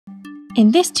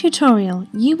In this tutorial,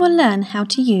 you will learn how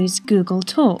to use Google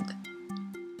Talk.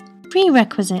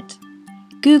 Prerequisite: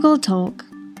 Google Talk.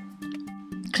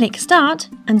 Click Start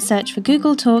and search for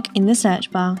Google Talk in the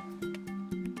search bar.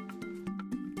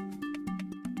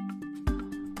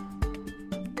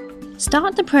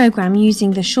 Start the program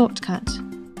using the shortcut.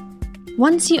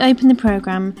 Once you open the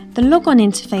program, the logon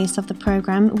interface of the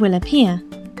program will appear.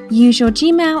 Use your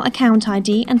Gmail account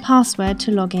ID and password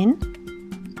to log in.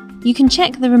 You can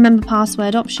check the Remember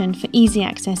Password option for easy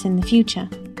access in the future.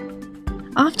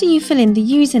 After you fill in the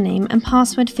username and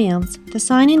password fields, the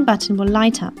Sign In button will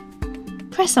light up.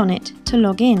 Press on it to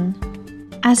log in.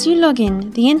 As you log in,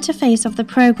 the interface of the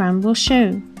program will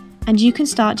show, and you can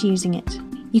start using it.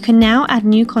 You can now add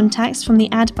new contacts from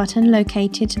the Add button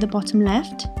located to the bottom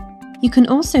left. You can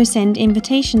also send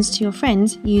invitations to your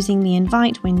friends using the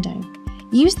Invite window.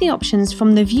 Use the options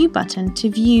from the View button to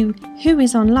view who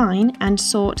is online and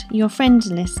sort your friends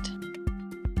list.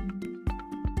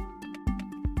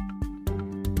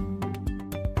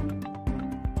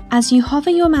 As you hover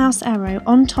your mouse arrow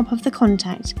on top of the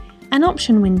contact, an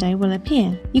option window will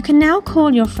appear. You can now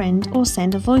call your friend or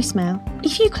send a voicemail.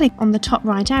 If you click on the top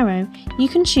right arrow, you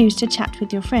can choose to chat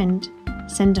with your friend,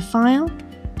 send a file,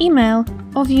 email,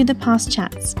 or view the past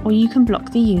chats, or you can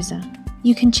block the user.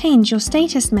 You can change your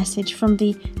status message from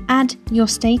the Add Your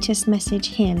Status Message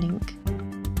Here link.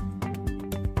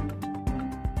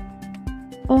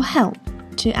 Or Help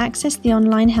to access the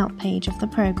online help page of the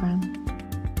program.